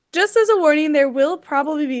just as a warning, there will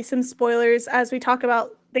probably be some spoilers as we talk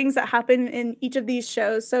about things that happen in each of these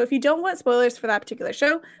shows. So if you don't want spoilers for that particular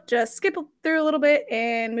show, just skip through a little bit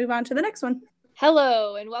and move on to the next one.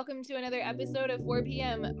 Hello, and welcome to another episode of 4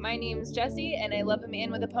 p.m. My name's Jessie, and I love a man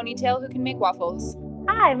with a ponytail who can make waffles.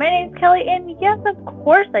 Hi, my name's Kelly, and yes, of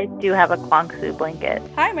course I do have a Kwangsu blanket.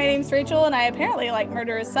 Hi, my name's Rachel, and I apparently like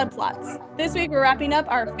murderous subplots. This week we're wrapping up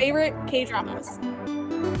our favorite K-dramas.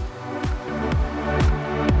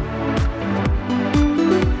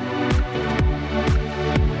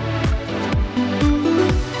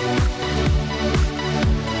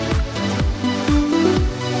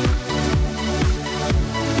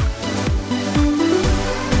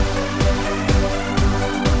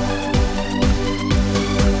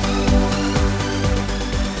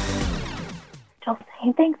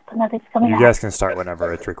 Hey, thanks, but nothing's coming You out. guys can start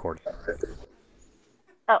whenever it's recorded.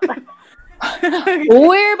 Oh.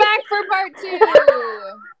 We're back for part 2!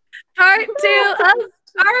 Part 2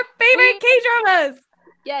 of our favorite K-dramas!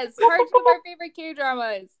 Yes, part 2 of our favorite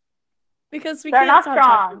K-dramas. Because we They're can't not stop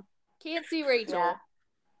strong. talking. Can't see Rachel. Yeah.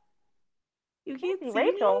 You can't see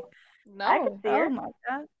Rachel. No. I can see Me? her. Oh my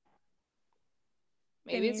god.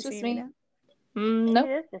 Maybe Can it's you just see me. now? No, It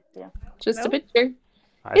is just you. just a Nope. picture.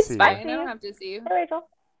 I It's see fine. her. I don't have to see you. Hey, Rachel.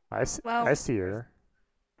 Well- I see her.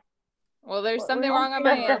 Well, there's Well, something we wrong won't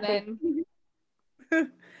on see my that end Jessie.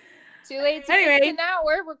 then. Too late to Anyway. fix it now.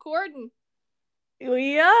 We're recording.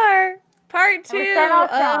 We are part 2 And we start off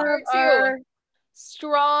of strong. Part two. our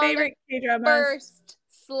Strong favorite K-dramas. first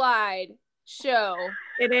slide show.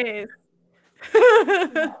 It is.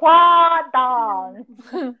 Hwadong.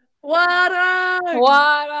 What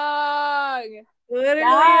Wadong! Literally a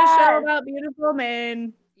Yes. show about beautiful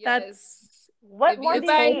men. Yes. That's What If more you do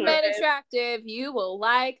you find need? men attractive, you will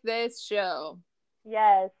like this show.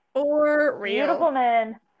 Yes. for real. Beautiful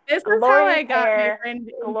men. This is how glorious I got my hair, friend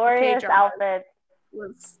into Glorious K-dramas, outfits.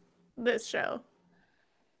 was this show.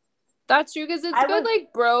 That's true, because it's I good, was-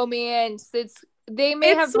 like, bromance. They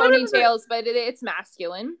may It's have one of the- ponytails, but it's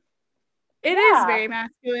masculine. It is Yeah. very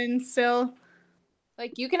masculine still.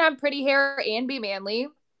 Like, you can have pretty hair and be manly.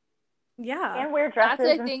 Yeah. And wear That's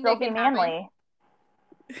dresses a and thing still that be can happen. manly.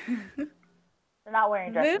 They're not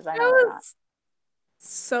wearing dresses. This I show know they're not. is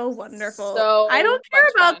so wonderful. So I don't care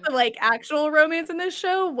much about fun. the like actual romance in this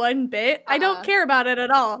show one bit. I don't Uh-uh. care about it at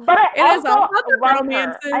all. But I It is also all about the love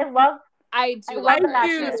romances. her. I love I do I love love her. that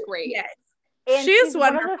She's shit. great. Yes. and She's she's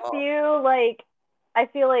one of the wonderful. few, like, I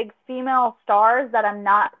feel like female stars that I'm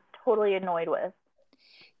not totally annoyed with.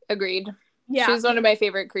 Agreed. Yeah. She's one of my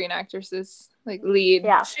favorite Korean actresses. Like, lead.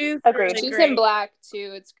 Yeah. She's Agreed. really She's great. in Black,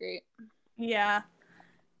 too. It's great. Yeah.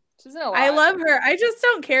 She's in a lot. I love her. I just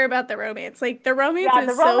don't care about the romance. Like the romance Yeah, is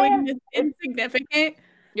the so romance insignificant.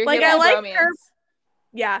 You're like, here I for like romance. her.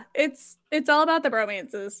 Yeah, it's all about the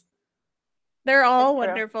romances. They're all It's true.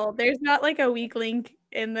 wonderful. There's not like a weak link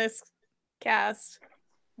in this cast.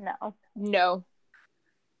 No. No.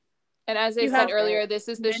 And as I You said have earlier, this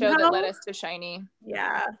is the show that Minho. led us to Shiny.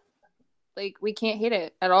 Yeah, Like, we can't hate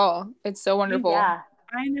it at all. It's so wonderful. Yeah.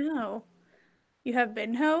 I know. You have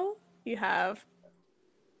Binho. You have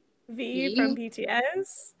V V? from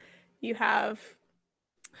BTS. You have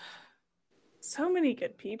so many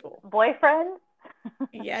good people. Boyfriend?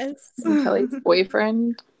 Yes. Kelly's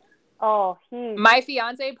boyfriend. Oh, he. My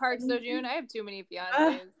fiance, Park Seo-joon. I have too many fiancés.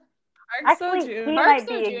 Park Actually, Seo-joon. he Park might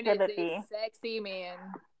be Seo-joon Exhibit is B. a sexy man.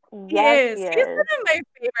 Yes, He he is. He's is. one of my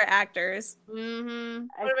favorite actors. Mm-hmm.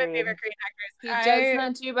 One of my Agreed. favorite Korean He actors. does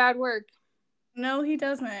not do bad work. No, he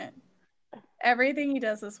doesn't. Everything he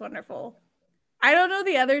does is wonderful. I don't know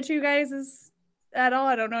the other two guys at all.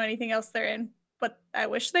 I don't know anything else they're in, but I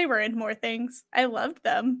wish they were in more things. I loved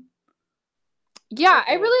them. Yeah,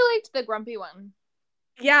 I Okay. really liked the grumpy one.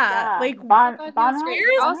 Yeah, like Bon, I thought he Bon was great.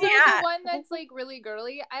 Where is Also, he the at? one that's like really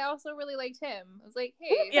girly, I also really liked him. I was like,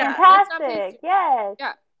 hey, Yeah. let's not play fantastic. stupid. Yes.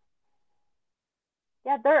 Yeah.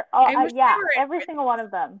 Yeah, they're all, I wish they yeah, were in every more single one of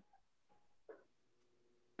them.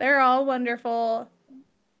 they're all wonderful.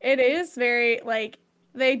 It is very like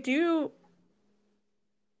they do.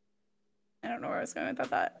 I don't know where I was going with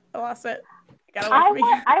that. I lost it. Got away from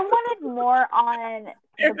me. I wanted more on the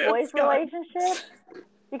There it boys' was going. relationship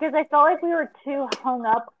because I felt like we were too hung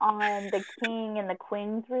up on the king and the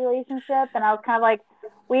queen's relationship, and I was kind of like,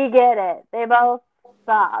 we get it. They both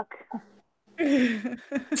suck.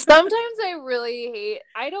 Sometimes I really hate.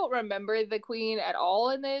 I don't remember the queen at all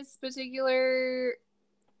in this particular.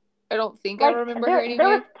 I don't think I Like, remember there, her there anyway.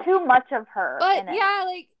 was too much of her. But in it. yeah,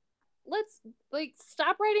 like, let's like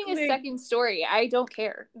stop writing a Like- second story. I don't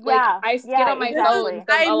care. Like, Yeah, I get yeah, on my exactly. phone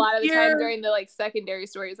from a I'm lot of the time here- during the like secondary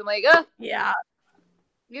stories. I'm like, ugh. Yeah.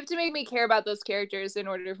 You have to make me care about those characters in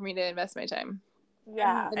order for me to invest my time.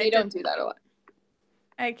 Yeah. And they don't do that a lot.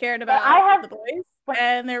 I cared about the boys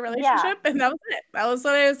and their relationship, yeah. and that was it. That was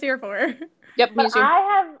what I was here for. Yep, me But too.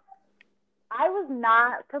 I was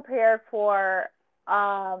not prepared for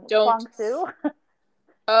Kwang Soo.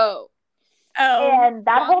 Oh. And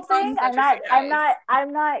that whole thing, I'm not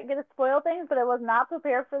gonna spoil things, but I was not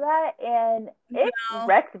prepared for that, and it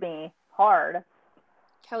wrecked me hard.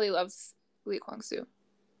 Kelly loves Lee Kwang Soo.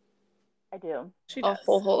 I do. She does. A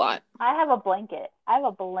whole lot. I have a blanket.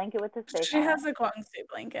 with his face. She has a Kwang Soo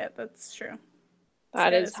blanket. That's true.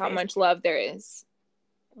 That is how much love there is.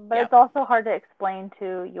 But it's also hard to explain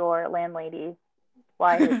to your landlady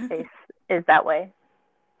why his face is that way.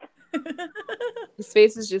 His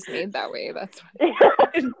face is just made that way. That's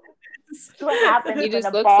what happens he when just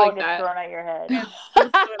a looks ball like gets that. thrown at your head.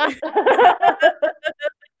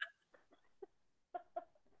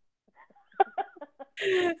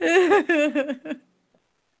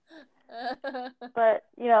 But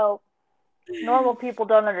normal people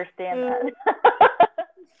don't understand that.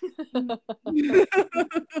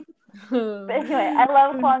 But anyway, I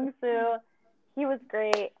love Kwang Soo. He was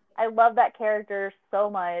great. I love that character so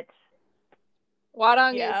much.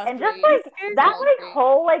 Wadong is and great. just like that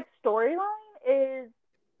whole storyline is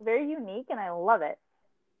very unique, and I love it.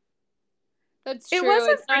 That's true.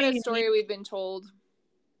 It's not a story we've been told.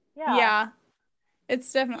 Yeah.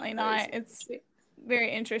 It's definitely not. It's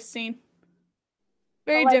very interesting.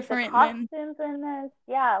 Very different. The costumes in this,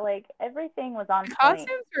 everything was on point.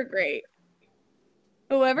 Costumes were great.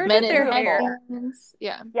 Whoever did their hair.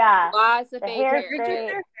 Yeah. Lots of fake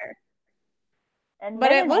hair. And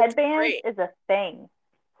men in headbands is a thing.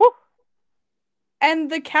 Whew.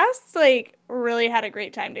 And the cast really had a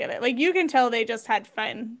great time together. You can tell they just had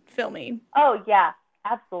fun filming. Oh yeah,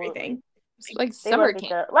 absolutely. It's like summer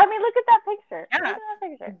camp. Let me look at that picture. Yeah. Look at that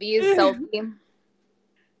picture. Be a selfie.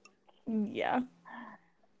 Yeah.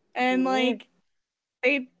 And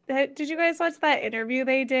did you guys watch that interview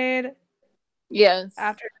they did? Yes.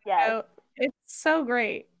 After the show? It's so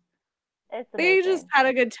great. It's they amazing. just had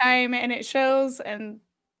a good time, and it shows, and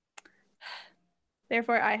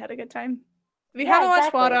therefore I had a good time. If you haven't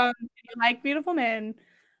watched Wadong and you like beautiful men,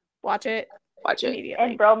 watch it. Watch it immediately.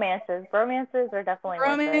 And bromances are definitely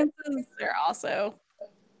romances. They're also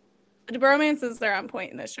the bromances. They're on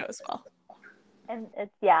point in this show as well. And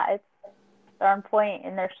they're on point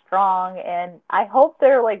and they're strong, and I hope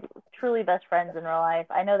they're truly best friends in real life.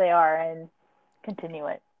 I know they are, and continue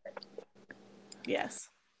it. Yes.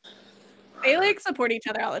 They support each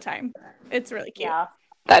other all the time. It's really cute. Yeah.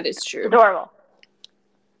 That is true. Adorable.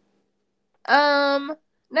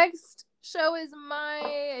 Next show is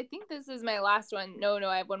I think this is my last one. No,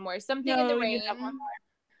 I have one more. Something in the Rain. You have one more.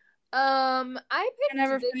 I picked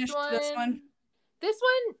never this finished one. this one. This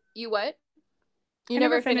one, you what? You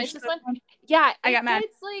never finished this one? one? Yeah, I got mad.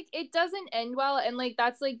 It's it doesn't end well, and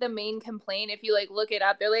that's the main complaint. If you look it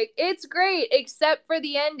up, they're it's great except for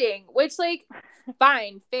the ending, which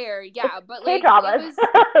fine, fair, yeah, but K-dramas.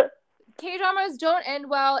 K-dramas don't end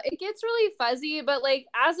well. It gets really fuzzy, but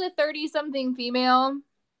as a 30-something female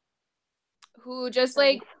who just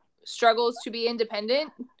struggles to be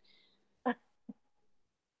independent,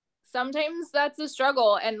 sometimes that's a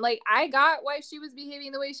struggle. And I got why she was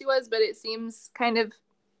behaving the way she was, but it seems kind of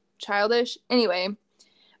childish. Anyway,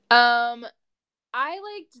 I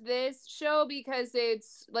liked this show because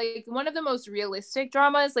it's one of the most realistic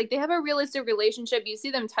dramas. They have a realistic relationship. You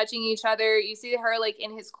see them touching each other. You see her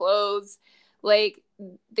in his clothes.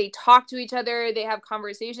 They talk to each other. They have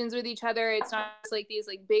conversations with each other. It's not just these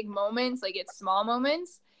big moments. It's small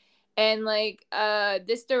moments. And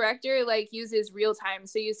this director uses real time,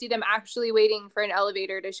 so you see them actually waiting for an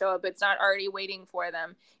elevator to show up. It's not already waiting for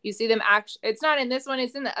them. You see them it's not in this one,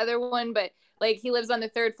 it's in the other one, but he lives on the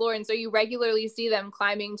 3rd floor, and so you regularly see them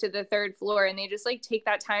climbing to the 3rd floor, and they just take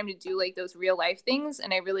that time to do those real life things,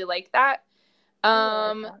 and I really like that.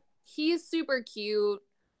 He's super cute.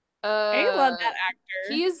 I love that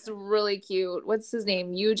actor. He's really cute. What's his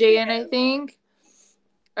name? Yoo-jae, I think. Is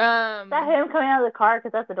that him coming out of the car?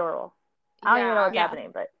 Because that's adorable. I don't even know what's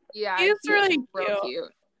happening, but he's really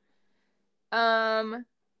cute.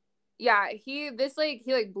 Yeah, he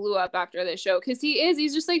blew up after this show because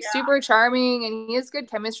he's just super charming, and he has good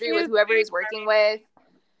chemistry with whoever he's working with.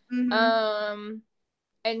 Mm-hmm.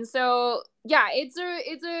 And so it's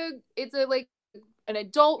an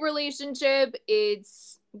adult relationship.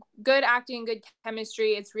 It's good acting, good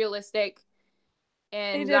chemistry. It's realistic.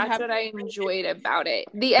 And that's what I enjoyed about it.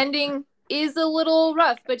 The ending is a little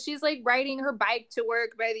rough, but she's riding her bike to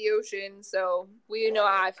work by the ocean. So we know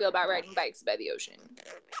how I feel about riding bikes by the ocean.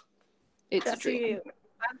 It's a dream.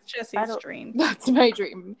 That's Jesse's dream. That's my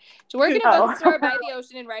dream. To work in a bookstore by the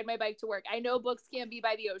ocean and ride my bike to work. I know books can't be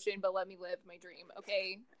by the ocean, but let me live my dream,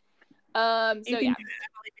 okay? So yeah.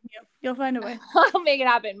 You'll find a way. I'll make it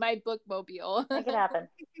happen. My bookmobile. Make it happen.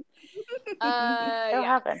 It'll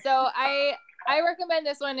happen. So I recommend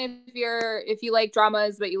this one if you like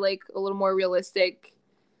dramas, but you like a little more realistic,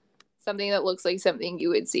 something that looks like something you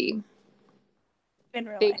would see in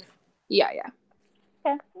real life. Yeah.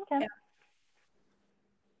 Okay.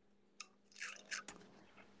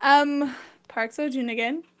 Yeah. Park Seo-joon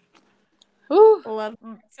again. Ooh. Love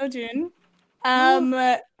Park Seo-joon.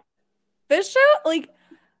 This show, like,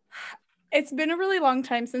 it's been a really long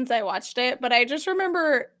time since I watched it, but I just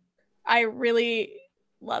remember I really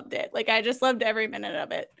loved it. Like, I just loved every minute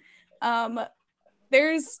of it.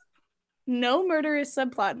 There's no murderous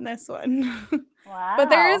subplot in this one. Wow. But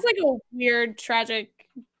there is, like, a weird, tragic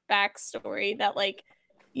backstory that, like,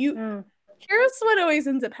 here's what always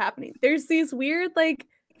ends up happening. There's these weird, like,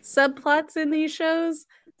 subplots in these shows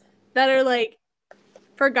that are, like,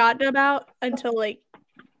 forgotten about until, like,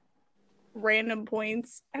 random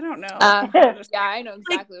points. I don't know. Yeah, I know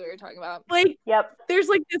exactly what you're talking about. Like, yep. There's,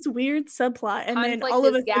 like, this weird subplot, and conflict then all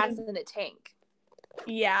of a gas in a tank.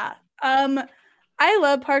 Yeah. I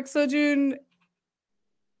love Park Seo-joon.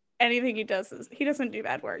 Anything he does he doesn't do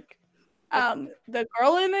bad work. The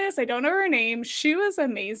girl in this, I don't know her name. She was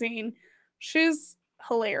amazing. She's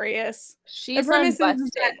hilarious. She's on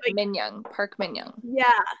Busted. Park Min-young.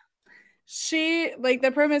 Yeah. She, like,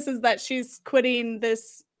 the premise is that she's quitting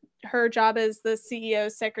her job as the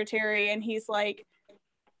CEO's secretary, and he's, like,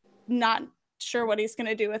 not sure what he's going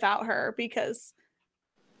to do without her because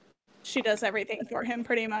she does everything for him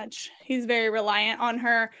pretty much. He's very reliant on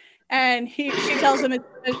her. And she tells him that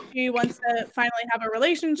she wants to finally have a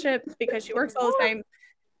relationship because she works all the time.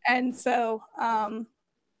 And so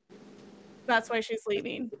that's why she's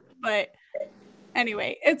leaving. But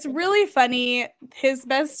anyway, it's really funny. His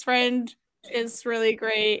best friend is really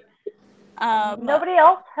great. Nobody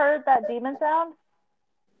else heard that demon sound?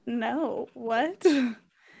 No. What? I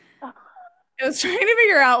was trying to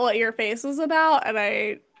figure out what your face was about, and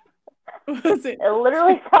I wasn't. It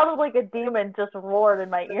literally sounded like a demon just roared in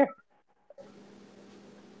my ear.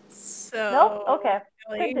 So nope. Okay.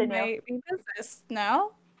 Really might be business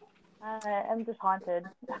now. I'm just haunted.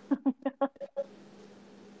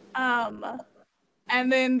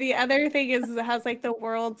 And then the other thing is it has, like, the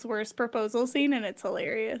world's worst proposal scene, and it's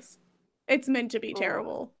hilarious. It's meant to be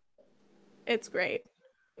terrible. It's great.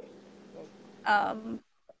 But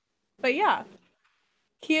yeah,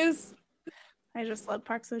 he is. I just love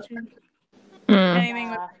Park Seo-joon. Anything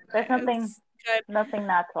with there's nothing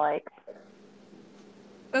not to like.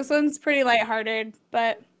 This one's pretty lighthearted,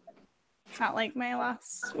 but not like my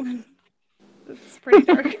last one. It's pretty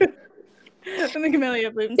dark. And the Camellia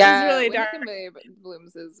Blooms is really dark. Camellia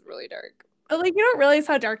Blooms is really dark. But, like, you don't realize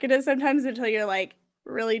how dark it is sometimes until you're, like,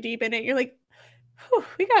 really deep in it. You're like,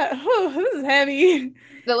 this is heavy.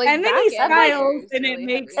 Like, and then he smiles and it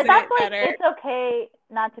makes it better. It's okay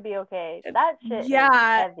not to be okay. That shit is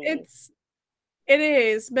heavy. It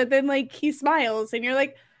is. But then, like, he smiles and you're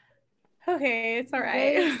like, okay, it's all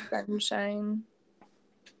right. Sunshine.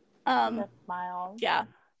 The smile. Yeah.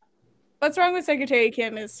 What's Wrong with Secretary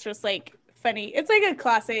Kim is just, like, funny. It's like a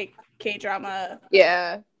classic K-drama.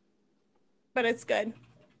 Yeah. But it's good.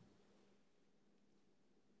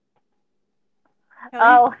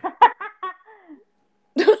 Oh.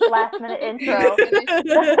 Last minute intro.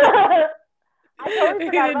 I totally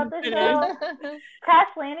forgot about this show. Crash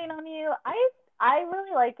Landing on You. I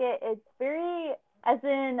really like it. It's very, as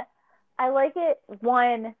in, I like it,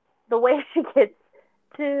 one, the way she gets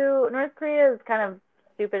to North Korea is kind of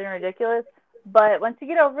stupid and ridiculous. But once you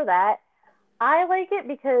get over that, I like it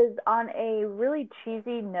because on a really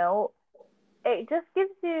cheesy note, it just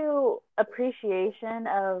gives you appreciation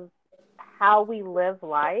of how we live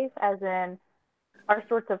life, as in our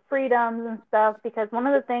sorts of freedoms and stuff. Because one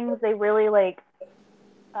of the things they really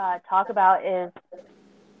talk about is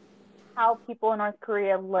how people in North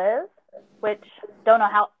Korea live, which don't know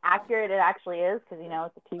how accurate it actually is because,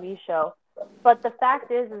 it's a TV show. But the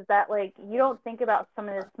fact is that, like, you don't think about some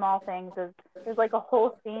of the small things. There's like a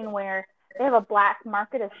whole scene where they have a black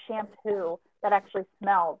market of shampoo that actually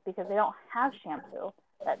smells because they don't have shampoo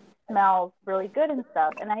that smells really good and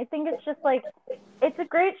stuff. And I think it's just, like, it's a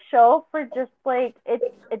great show for just, like,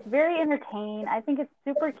 it's very entertaining. I think it's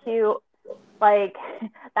super cute. Like,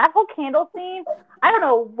 that whole candle scene, I don't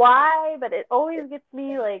know why, but it always gets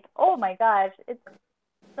me, like, oh my gosh, it's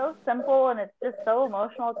so simple and it's just so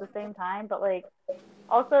emotional at the same time. But, like,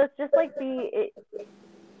 also it's just, like,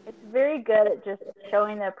 it's very good at just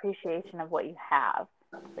showing the appreciation of what you have.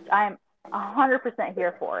 which I'm 100%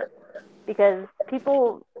 here for, because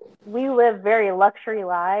we live very luxury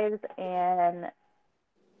lives, and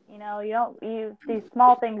these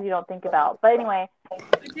small things you don't think about. But anyway,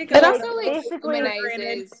 it also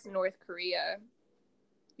humanizes North Korea.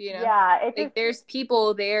 Yeah, there's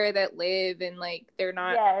people there that live and they're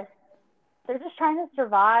not. Yes, they're just trying to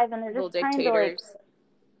survive, and they're just trying to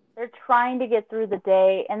they're trying to get through the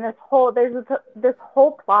day. And there's this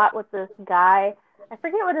whole plot with this guy. I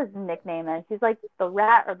forget what his nickname is. He's like the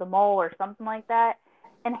rat or the mole or something like that.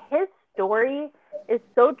 And his story is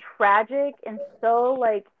so tragic and so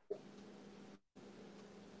like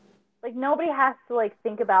nobody has to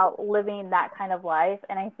think about living that kind of life.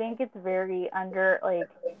 And I think it's very I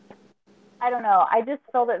don't know. I just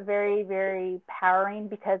felt it very, very powering,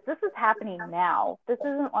 because this is happening now. This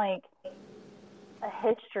isn't like a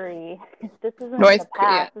history. This isn't in the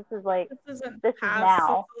past. This is this is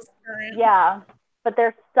now. This is current. Yeah, but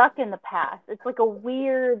they're stuck in the past. It's like a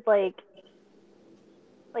weird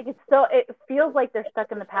it feels like they're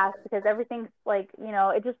stuck in the past, because everything's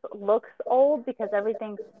it just looks old, because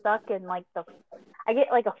everything's stuck in I get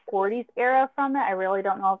a 40s era from it. I really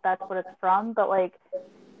don't know if that's what it's from, but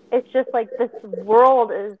it's just this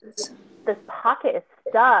world this pocket is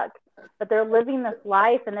stuck, but they're living this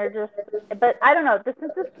life, and but I don't know, this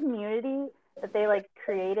community that they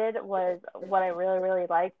created was what I really, really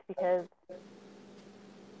liked, because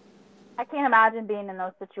I can't imagine being in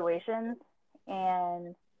those situations.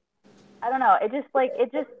 And I don't know, it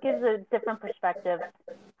just gives a different perspective.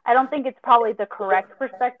 I don't think it's probably the correct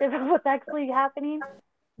perspective of what's actually happening,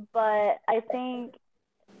 but I think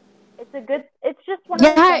it's just one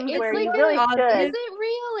of those things where you really should. Is it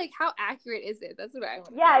real? How accurate is it? That's what I want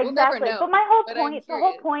to know. Yeah, exactly. We'll never know, but the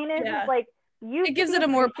whole point is it gives it a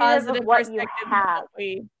more positive perspective than what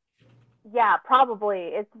we... Yeah,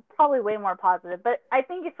 probably. It's probably way more positive. But I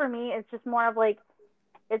think for me, it's just more of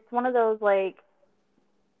it's one of those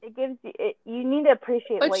it gives you need to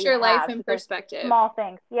appreciate what you have. Puts your life in perspective. Small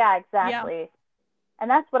things. Yeah, exactly. Yeah. And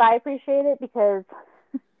that's what I appreciate it, because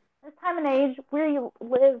this time and age, we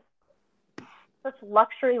live such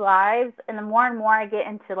luxury lives, and the more and more I get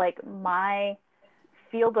into my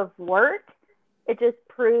field of work, it just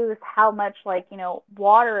proves how much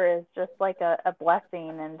water is just a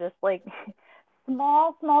blessing, and just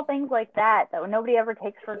small things like that nobody ever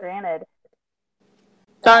takes for granted.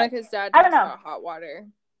 Donica's dad talks about hot water.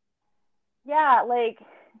 Yeah,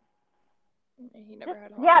 he never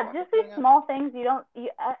had hot water. Just these small things you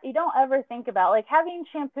don't ever think about, having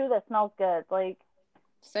shampoo that smells good,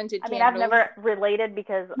 scented candles. I've never related,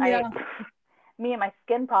 because me and my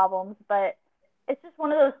skin problems, but it's just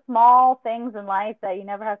one of those small things in life that you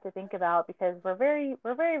never have to think about, because we're very,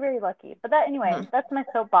 very lucky. But that's my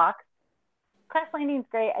soapbox. Crash Landing's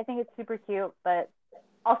great. I think it's super cute, but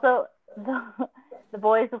also the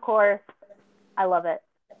boys, of course, I love it.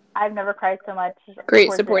 I've never cried so much.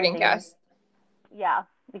 Great supporting cast. Yeah,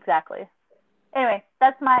 exactly. Anyway,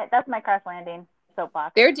 that's my Crash Landing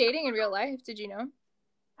soapbox. They're dating in real life. Did you know?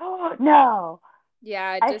 Oh, no.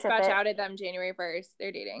 Yeah, Dispatch outed them January 1st.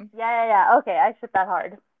 They're dating. Yeah. Okay, I ship that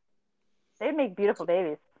hard. They make beautiful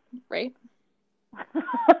babies. Right?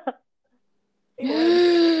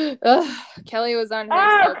 Ugh, Kelly was on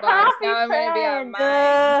her soapbox. Now I'm going to be on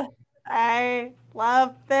mine. I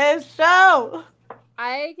love this show.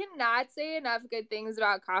 I cannot say enough good things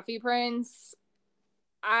about Coffee Prince.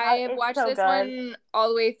 I have watched this one all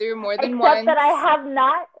the way through more than once. Except that I have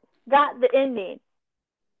not got the ending.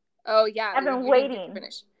 Oh, yeah. I've been waiting.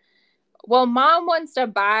 Well, Mom wants to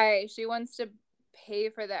buy. She wants to pay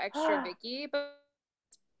for the extra Vicky, but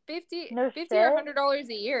 $50 or $100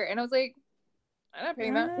 a year. And I was like, I'm not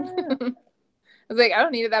paying that. I was like, I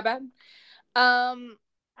don't need it that bad.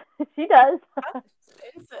 She does. That's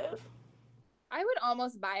expensive. I would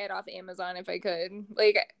almost buy it off Amazon if I could.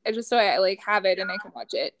 Just so I have it and I can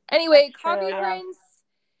watch it. Anyway, Coffee Prince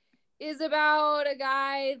is about a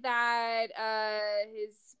guy that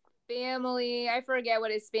his family, I forget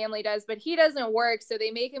what his family does, but he doesn't work, so they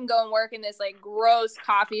make him go and work in this gross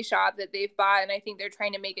coffee shop that they've bought, and I think they're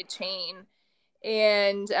trying to make a chain.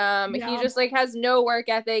 And he just has no work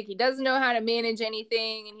ethic. He doesn't know how to manage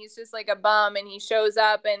anything, and he's just a bum. And he shows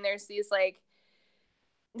up, and there's these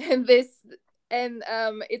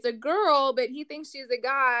it's a girl, but he thinks she's a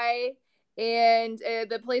guy. And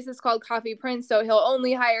the place is called Coffee Prince, so he'll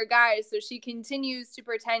only hire guys. So she continues to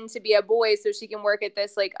pretend to be a boy so she can work at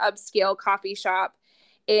this upscale coffee shop.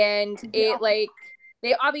 And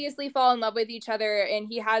they obviously fall in love with each other. And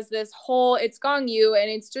he has this whole, it's Gong Yu, and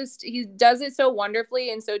it's just, he does it so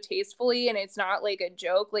wonderfully and so tastefully. And it's not a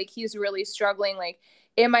joke. He's really struggling.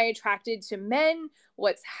 Am I attracted to men?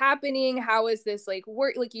 what's happening, how is this like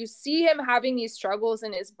work, like you see him having these struggles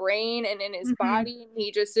in his brain and in his body, and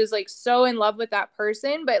he just is like so in love with that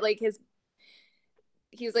person, but like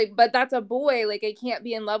he's like, but that's a boy, like I can't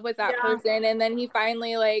be in love with that person. And then he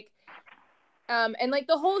finally like and like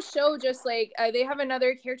the whole show just like they have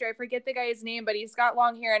another character, I forget the guy's name, but he's got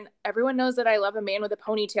long hair, and everyone knows that I love a man with a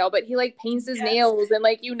ponytail, but he like paints his nails, and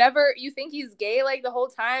like you think he's gay like the whole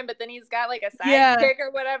time, but then he's got like a sidekick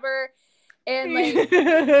or whatever. And like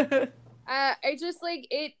I just like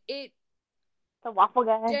it the waffle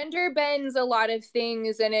guy gender bends a lot of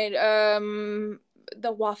things, and it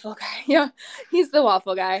the waffle guy, yeah, he's the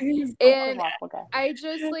waffle guy. And waffle guy. I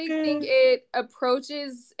just like think it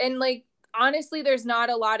approaches, and like honestly there's not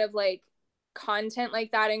a lot of like content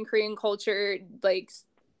like that in Korean culture, like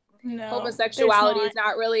homosexuality is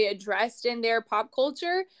not really addressed in their pop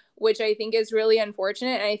culture, which I think is really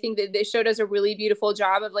unfortunate. And I think that this show does a really beautiful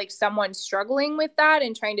job of like someone struggling with that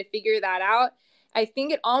and trying to figure that out. I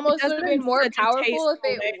think it almost would have been more powerful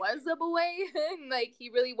if it was a boy and like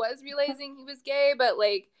he really was realizing he was gay, but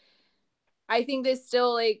like I think this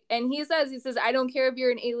still like, and he says I don't care if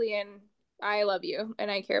you're an alien, I love you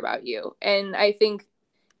and I care about you. And I think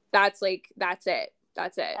that's it.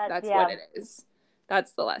 That's what it is.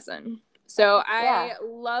 That's the lesson. So I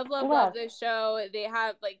love this show. They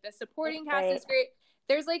have like the supporting cast is great.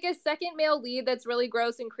 There's like a second male lead that's really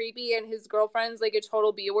gross and creepy, and his girlfriend's like a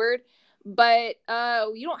total B word. But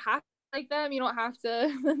you don't have to like them. You don't have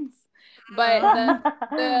to. But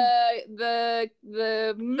the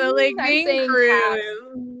like main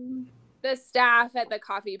crew, the staff at the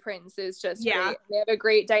Coffee Prince is just great. They have a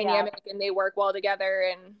great dynamic and they work well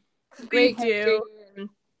together, and great do. And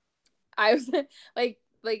I was like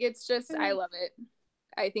it's just, I love it.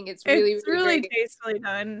 I think it's really tastefully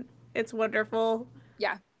done. It's wonderful.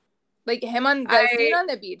 Yeah. Like him on the scene on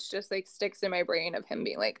the beach just like sticks in my brain of him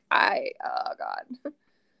being like, oh God.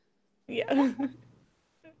 Yeah.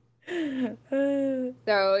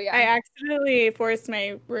 So yeah. I accidentally forced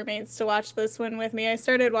my roommates to watch this one with me. I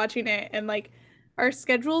started watching it and like our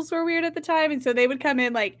schedules were weird at the time, and so they would come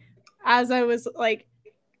in like as I was like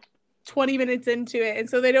 20 minutes into it, and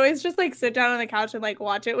so they'd always just like sit down on the couch and like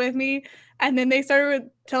watch it with me, and then they started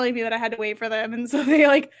telling me that I had to wait for them, and so they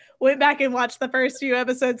like went back and watched the first few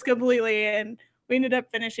episodes completely, and we ended up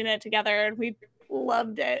finishing it together, and we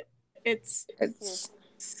loved it. It's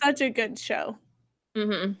such a good show.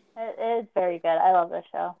 Mm-hmm. It is very good. I love this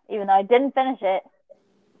show, even though I didn't finish it.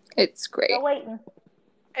 It's great. Still waiting.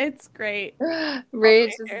 It's great.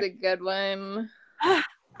 Rage is a good one.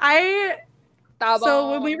 So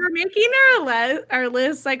when we were making our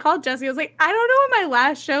list, I called Jessie. I was like, I don't know what my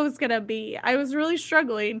last show is gonna be. I was really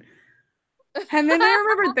struggling, and then I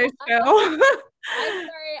remembered this show. I'm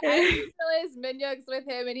sorry, I just realized Minyuk's with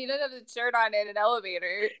him, and he doesn't have the shirt on in an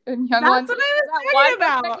elevator. And That's what I was talking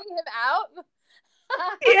about. Checking him out.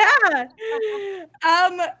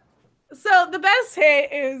 Yeah. So the best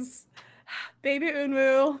hit is Baby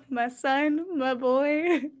Unwoo, my son, my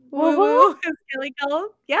boy. Woo woo, as Kelly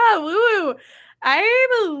called. Yeah, woo woo. I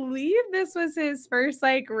believe this was his first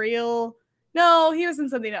like real. No, he was in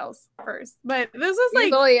something else first, but this was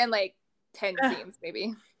like only in like 10 scenes,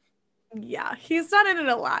 maybe. Yeah, he's not in it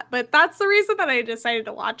a lot, but that's the reason that I decided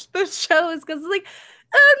to watch this show, is because it's like,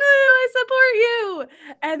 oh no, I support you,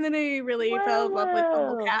 and then I really fell in love with the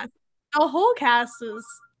whole cast. The whole cast is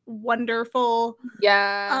wonderful.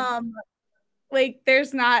 Yeah. Like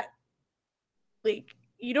there's not like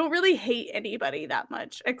you don't really hate anybody that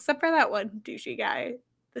much, except for that one douchey guy,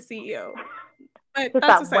 the CEO. But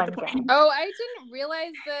that's beside the point. Oh, I didn't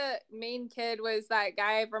realize the main kid was that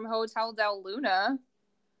guy from Hotel Del Luna.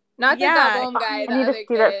 Not the Dalbone guy. I need to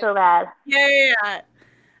see that so bad.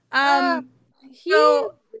 Yeah. He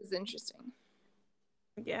is interesting.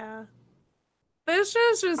 Yeah. This show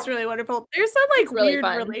is just really wonderful. There's some like really weird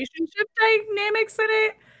relationship dynamics in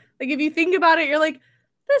it. Like if you think about it, you're like,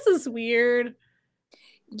 this is weird.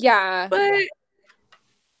 Yeah. But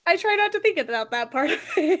I try not to think about that part of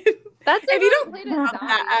it. That's if you don't play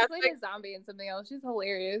a zombie in something else. She's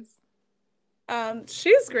hilarious.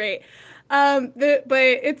 She's great. But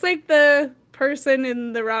it's like the person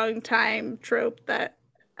in the wrong time trope that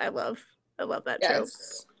I love. I love that trope.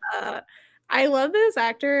 I love this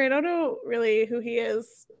actor. I don't know really who he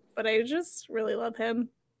is, but I just really love him.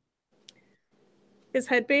 His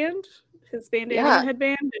headband, his bandana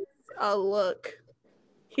headband is a look.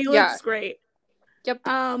 He looks great. Yep.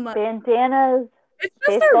 Bandanas. It's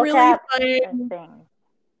just a really fun.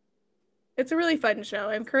 It's a really fun show.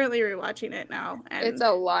 I'm currently rewatching it now. And it's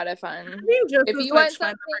a lot of fun. If you want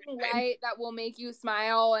something light that will make you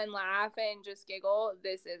smile and laugh and just giggle,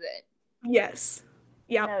 this is it. Yes.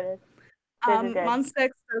 Yeah. Noted. Good. Monsta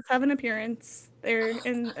X does have an appearance. They're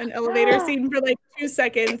in an elevator scene for like 2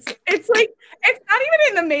 seconds. It's like, it's not even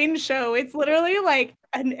in the main show. It's literally like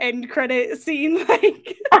an end credit scene.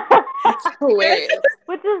 Like, It's hilarious.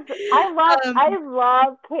 Which is, I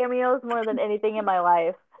love cameos more than anything in my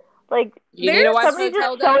life. Like, You need to watch somebody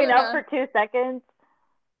just showing up for 2 seconds.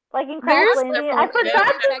 Like in Crash Landing, I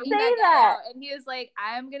forgot to say that. And he was like,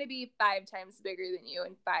 I'm going to be 5 times bigger than you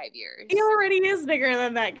in 5 years. He already is bigger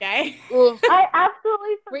than that guy. I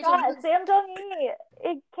absolutely forgot. Sam Dong-hee,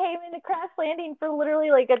 it came into Crash Landing for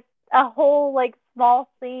literally like a whole like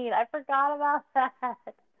small scene. I forgot about that.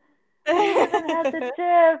 I even had the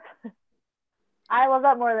chip. I love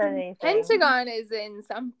that more than anything. Pentagon is in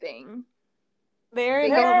something. They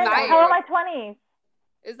go fired. Hello My 20s.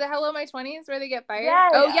 Is it Hello My 20s where they get fired? Yeah,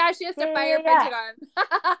 oh yeah, she has to fire Pentagon.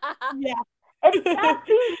 Yeah. That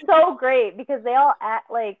seems so great because they all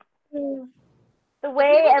act like the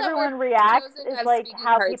way everyone reacts is like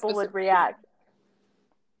how people would react.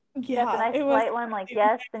 Yeah, you got the nice polite one, like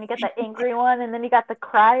yes, then you got the angry one, and then you got the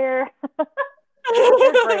crier.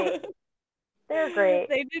 They're great. They're great.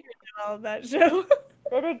 They did really well on that show.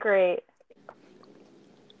 They did great.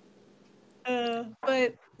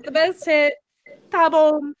 But the best hit,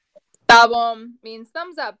 tabom. Tabom means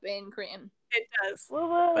thumbs up in Korean. It does.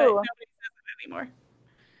 Woo-woo. But nobody says it anymore.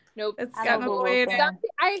 Nope. It's gotten away. I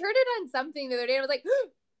heard it on something the other day. I was like,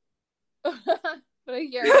 but I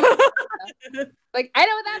hear like I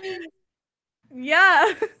know what that means.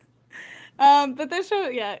 Yeah. But this show,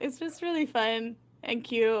 yeah, it's just really fun and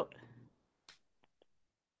cute.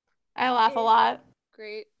 I laugh a lot.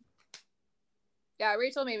 Great. Yeah,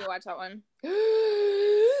 Rachel made me watch that one. This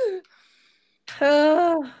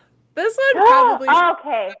one probably.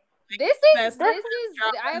 Okay. This is. I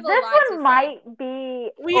have a lot this one to say. might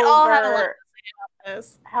be. We all have a lot to say about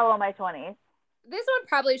this. Hello, My 20s. This one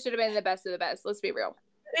probably should have been the best of the best. Let's be real.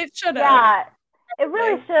 It should have. Yeah, it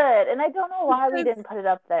really should, and I don't know why we didn't put it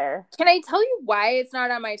up there. Can I tell you why it's not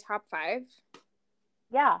on my top 5?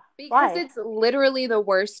 Yeah. Because it's literally the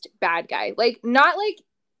worst bad guy. Like, not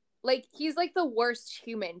like he's like the worst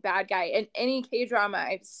human bad guy in any K-drama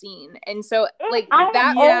I've seen. And so like I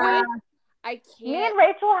can't. Me and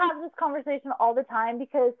Rachel have this conversation all the time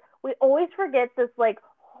because we always forget this like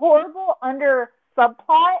horrible under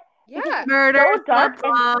subplot. Yeah. Murder so dark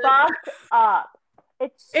and fucked up.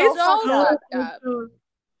 It's so fucked up.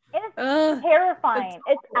 It's terrifying.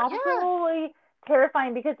 It's absolutely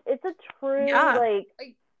terrifying because it's a true like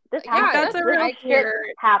this happens. This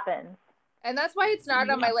happens. And that's why it's not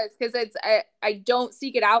on my list, because I don't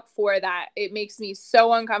seek it out for that. It makes me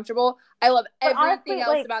so uncomfortable. I love everything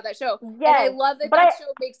else about that show. Yes, and I love that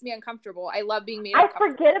show makes me uncomfortable. I love being made uncomfortable. I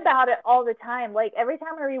forget about it all the time. Like every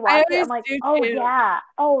time I rewatch it, I'm like, oh yeah,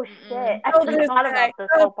 oh shit. I forgot about this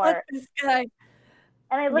whole part. This guy.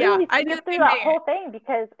 And I literally skip through that whole thing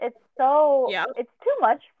because it's so it's too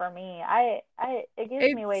much for me. It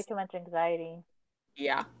gives me way too much anxiety.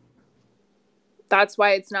 Yeah. That's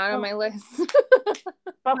why it's not on my list.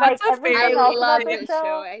 But like everything else love this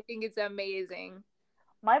show. I think it's amazing.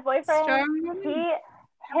 My boyfriend, him in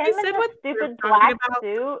the stupid black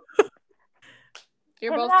suit.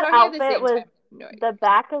 You're both talking at the same time. No, the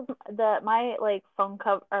back of my like phone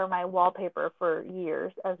cover or my wallpaper for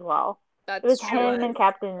years as well. That's it was him and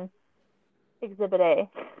Captain Exhibit A.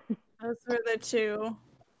 Those were the two.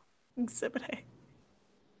 Exhibit A.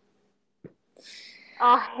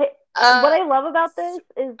 What I love about this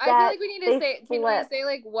is that I feel like we need to say. Can we say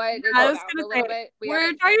like what? I was gonna say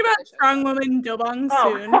we're talking about Strong Woman Dobong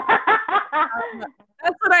soon.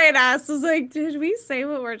 That's what I had asked. I was like, did we say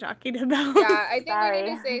what we're talking about? Yeah, I think we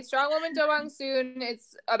need to say Strong Woman Dobong soon.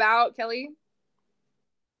 It's about Kelly.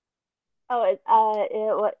 Oh,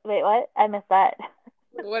 wait, what? I missed that.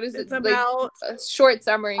 What is it's about? A short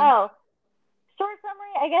summary. Oh. Short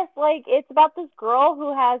summary, I guess, like, it's about this girl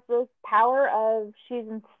who has this power of, she's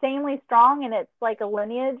insanely strong, and it's like a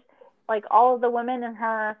lineage, like, all of the women in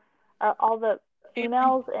her, all the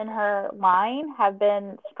females in her line have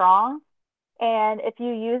been strong, and if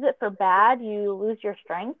you use it for bad, you lose your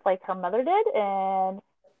strength, like her mother did,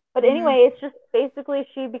 but anyway, it's just, basically,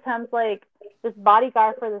 she becomes, like, this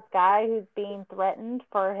bodyguard for this guy who's being threatened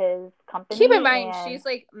for his company. Keep in mind, she's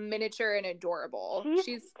like miniature and adorable.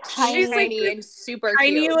 She's tiny and super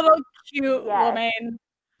tiny cute. little cute woman.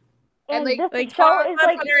 And this show is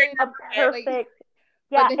like a perfect,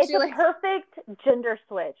 it's a perfect gender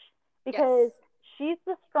switch because she's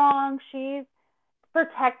the strong, she's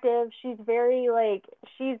protective, she's very like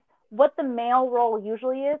she's what the male role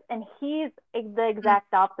usually is, and he's the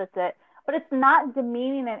exact opposite. But it's not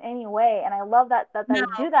demeaning in any way, and I love that they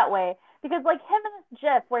do that way because like him in this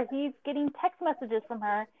GIF where he's getting text messages from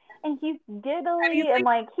her and he's giggly and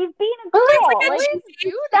like he's being a girl. Like, like boys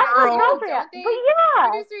do that's that, inappropriate. don't they? But yeah,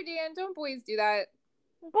 Producer Dan, don't boys do that?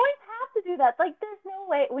 Boys have to do that. Like, there's no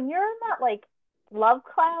way when you're in that like love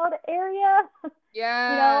cloud area.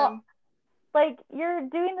 Yeah. You know, like you're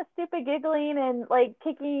doing the stupid giggling and like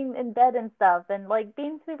kicking in bed and stuff and like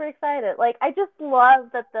being super excited. Like, I just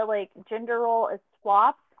love that the like gender role is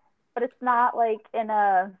swapped, but it's not like in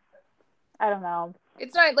a, I don't know.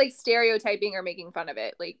 It's not like stereotyping or making fun of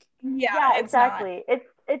it. Like, yeah, exactly. It's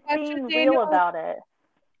being real about it.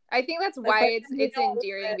 I think that's why it's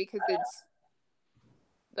endearing because it's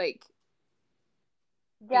like,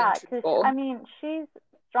 yeah, because I mean she's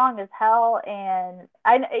strong as hell, and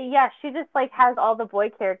she just like has all the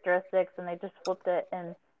boy characteristics, and they just flipped it,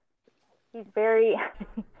 and he's very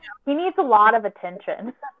he needs a lot of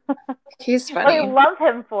attention. He's funny. But I love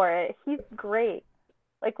him for it. He's great.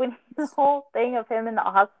 Like when the whole thing of him in the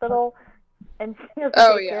hospital and she has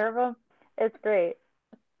to take care of him, it's great.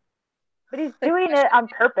 But he's doing it on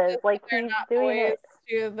purpose. Like he's doing it.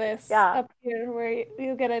 Do this up here where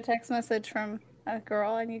you get a text message from a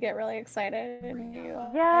girl and you get really excited and you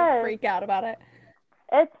freak out about it.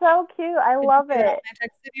 It's so cute. I love it.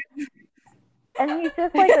 And he's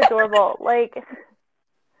just like adorable. Like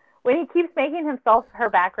when he keeps making himself her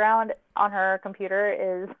background on her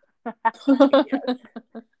computer is I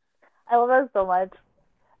love that so much.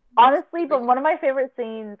 Honestly, but one of my favorite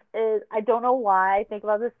scenes is, I don't know why I think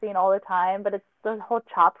about this scene all the time, but it's the whole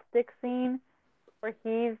chopstick scene where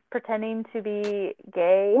he's pretending to be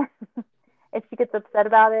gay and she gets upset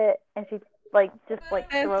about it and she like just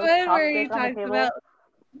like throws chopsticks on the table. About...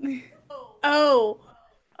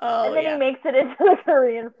 and then he makes it into the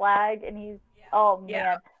Korean flag and he's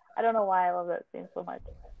man, I don't know why I love that scene so much.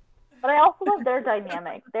 But I also love their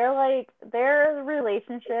dynamic. They're like, their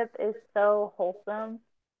relationship is so wholesome.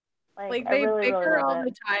 Like they really, bicker really all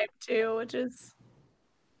the time too, which is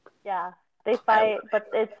they fight, but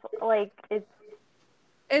it's like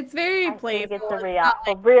it's very playful.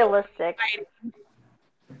 It's realistic.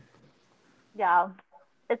 Yeah,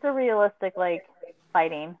 it's a realistic like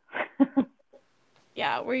fighting.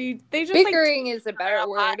 Where they just bickering is a better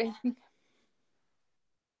word.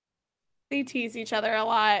 They tease each other a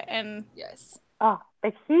lot, and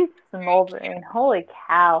but he's smoldering. Holy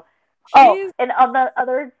cow! And on the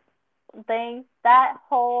other thing, that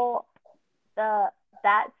whole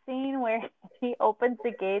that scene where he opens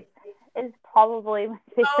the gates is probably my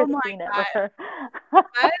favorite scene ever.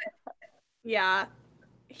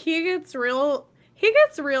 He gets real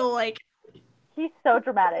like, he's so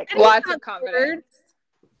dramatic. Lots of confidence.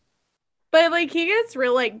 But like he gets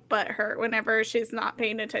real like butthurt whenever she's not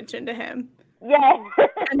paying attention to him. Yes.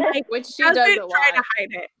 And like, which she does a lot. Try to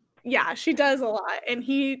hide it. Yeah, she does a lot. And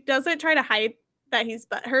he doesn't try to hide that he's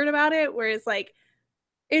butthurt about it, whereas like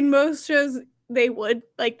in most shows they would,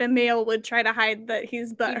 like the male would try to hide that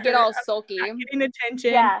he's butthurt. He'd get all sulky. Not getting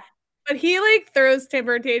attention. Yeah. But he like throws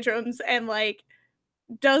temper tantrums and like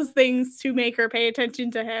does things to make her pay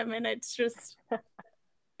attention to him, and it's just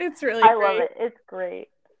it's really great. I love it. It's great.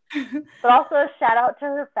 But also a shout out to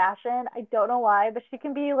her fashion. I don't know why, but she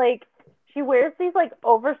can be like, she wears these like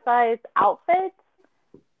oversized outfits,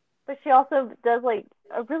 but she also does like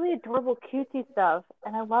a really adorable cutesy stuff,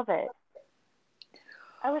 and I love it.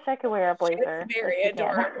 I wish I could wear a blazer. She's very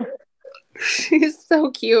adorable. She's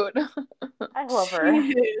so cute. I love her.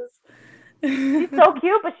 She's so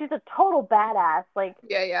cute, but she's a total badass. Like,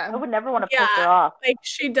 I would never want to piss her off. Like,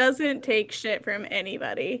 she doesn't take shit from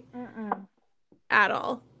anybody. At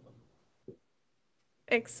all.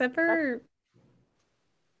 Except for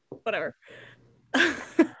whatever.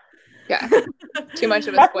 Too much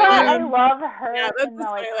of a That's spoiler. Why I love her in the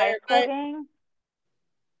like high school gang.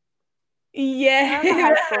 Yeah,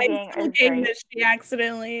 high school gang that she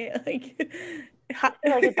accidentally like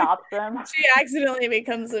adopts them. She accidentally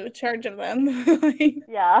becomes in charge of them. It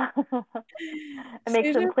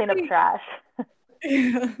makes them clean up trash.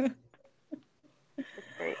 It's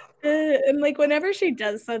great. And like whenever she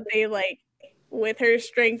does something like with her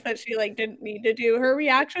strength that she like didn't need to do, her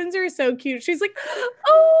reactions are so cute. She's like,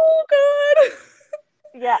 "Oh god."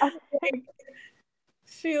 Yeah. Like,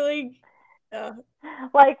 she like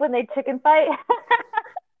like when they chicken fight.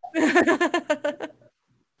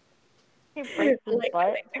 He breaks his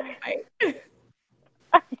butt.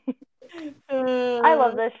 I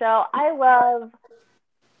love this show. I love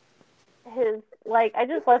his I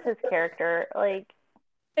just love his character. Like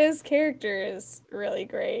his character is really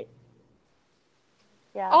great.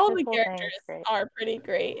 Yeah, all his the whole thing is characters great. are pretty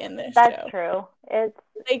great in this That's show. true. It's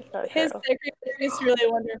Like so his true. secretary is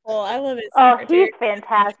really wonderful. I love his Oh, secretary. he's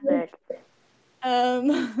fantastic.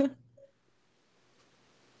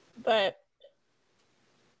 But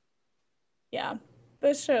yeah,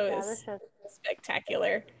 this show Yeah, is this show's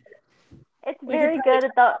spectacular. it's We could very probably good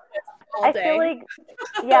at the. talk about this all I day. feel like,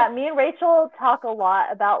 yeah, me and Rachel talk a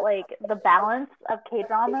lot about like the balance of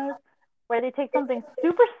K-dramas, where they take something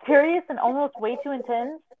super serious and almost way too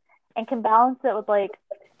intense, and can balance it with like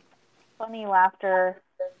funny laughter,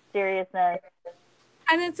 seriousness.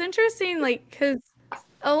 And it's interesting, like, because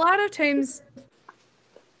a lot of times,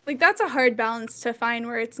 like, that's a hard balance to find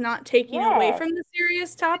where it's not taking away Yes. from the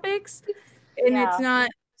serious topics, and it's Yeah. not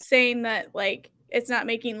saying that, like, it's not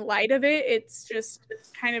making light of it, it's just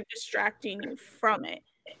kind of distracting you from it.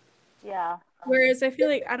 Yeah. Whereas I feel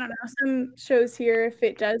like, I don't know, some shows here, if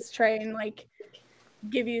it does try and, like,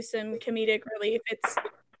 give you some comedic relief, it's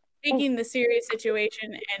taking the serious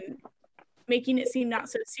situation and making it seem not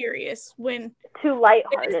so serious when Too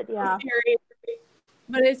lighthearted. Yeah. serious.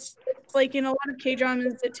 But it's like in a lot of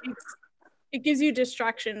K-dramas, it gives you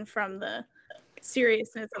distraction from the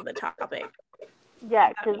seriousness of the topic. Yeah,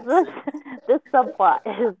 because this subplot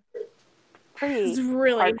is pretty It's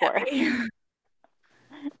really hardcore. heavy.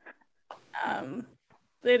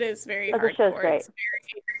 It is very But the show's hardcore. great. It's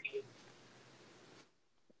very,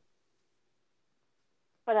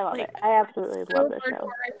 But I love like, it. I absolutely so love this hardcore, show.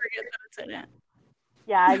 I forget that it's in it.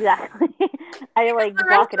 Yeah, exactly. I like The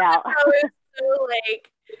block rest it of out. the show is so,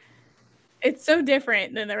 like, it's so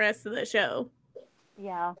different than the rest of the show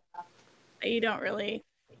Yeah. that you don't really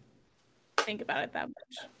think about it that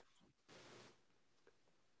much.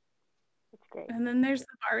 It's great. And then there's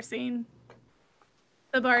the bar scene.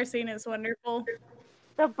 The bar scene is wonderful.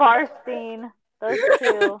 The bar scene, those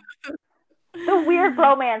two. The weird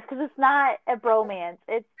bromance, because it's not a bromance.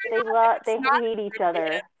 It's they hate each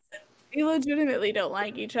other. They legitimately don't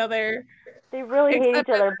like each other. They really hate each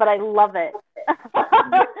other, but I love it.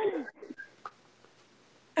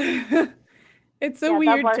 It's a Yeah,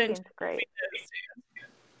 weird that bar tension. scene's great.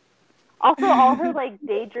 Also, all her like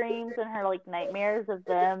daydreams and her like nightmares of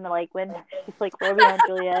them, like when she's like Romeo and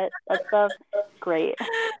Juliet, that stuff, great.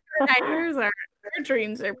 Her nightmares are, her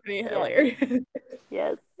dreams are pretty hilarious.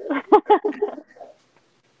 Yes.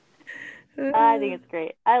 I think it's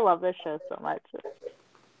great. I love this show so much.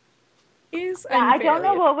 I don't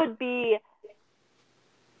know what would be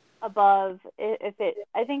above if it.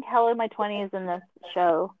 I think Hell in My 20s and this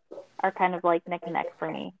show are kind of like neck and neck for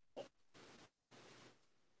me.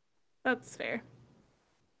 That's fair.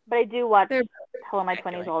 But I do watch Hell in My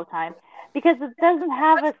 20s all the time because it doesn't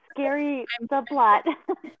have a scary subplot.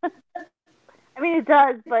 I mean, it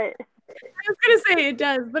does, but I was gonna say it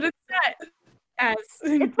does, but it's not as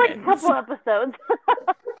intense. It's like a couple episodes.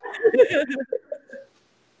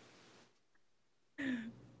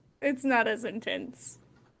 It's not as intense.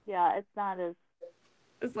 Yeah, it's not as.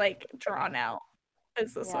 It's like drawn out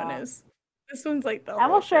as this one is. This one's like the I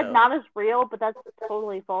almost whole show. said not as real, but that's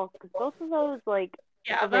totally false because both of those like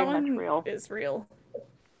are very much real. Is real.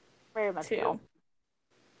 Very much real.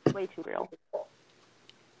 Way too real.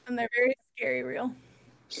 And they're very scary real.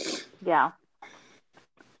 Yeah.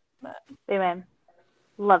 But amen.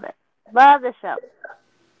 Love it. Love this show.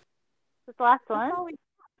 This the last one?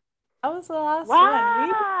 That was the last one.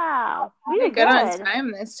 Wow. We did good on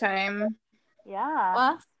time this time.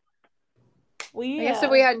 Yeah. I guess if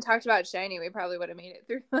we hadn't talked about Shiny, we probably would have made it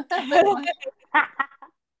through.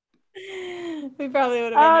 We probably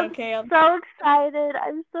would have been okay. I'm so excited.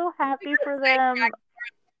 I'm so happy for them.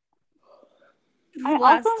 I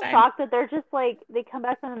also am shocked that they're just like, they come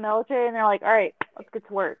back from the military and they're like, all right, let's get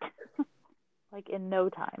to work. Like in no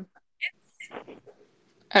time.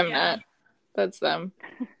 I'm not. That's them.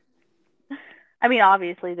 I mean,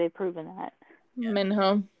 obviously they've proven that.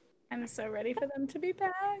 Minho. I'm so ready for them to be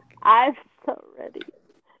back. I'm so ready.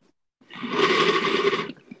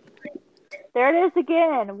 There it is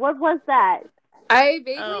again. What was that? I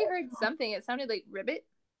vaguely heard something. It sounded like Ribbit.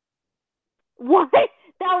 What?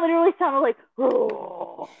 That literally sounded like.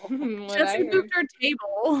 Oh. Jesse moved her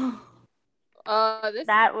table.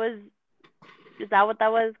 That was. Is that what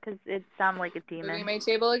that was? Because it sounded like a demon. Moving my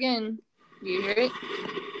table again. Do you hear it?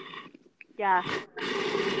 Yeah.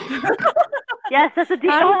 Yes, that's a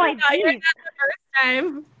demon. Oh my god! The first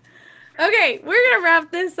time. Okay, we're gonna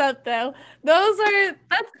wrap this up though. That's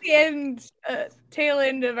the end, tail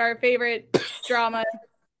end of our favorite drama.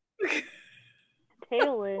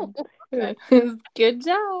 Tail end. Good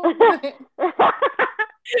job.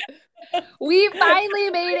 We finally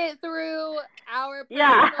made it through our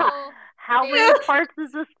personal. How many parts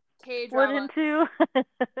is this K-drama. into.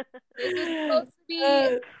 This is supposed to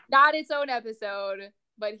be not its own episode,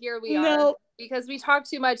 but here we are because we talk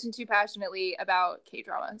too much and too passionately about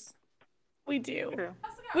K-dramas. We do. True.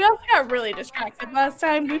 We also got really distracted last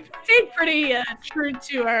time. We stayed pretty true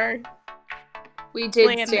to our. We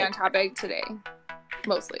did stay on topic today,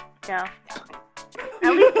 mostly. Yeah.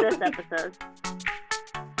 At least this episode.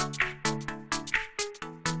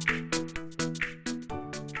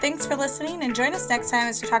 Thanks for listening, and join us next time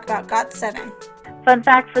as we talk about GOT7. Fun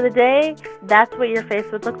fact for the day, that's what your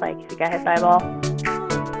face would look like if you got hit by a ball.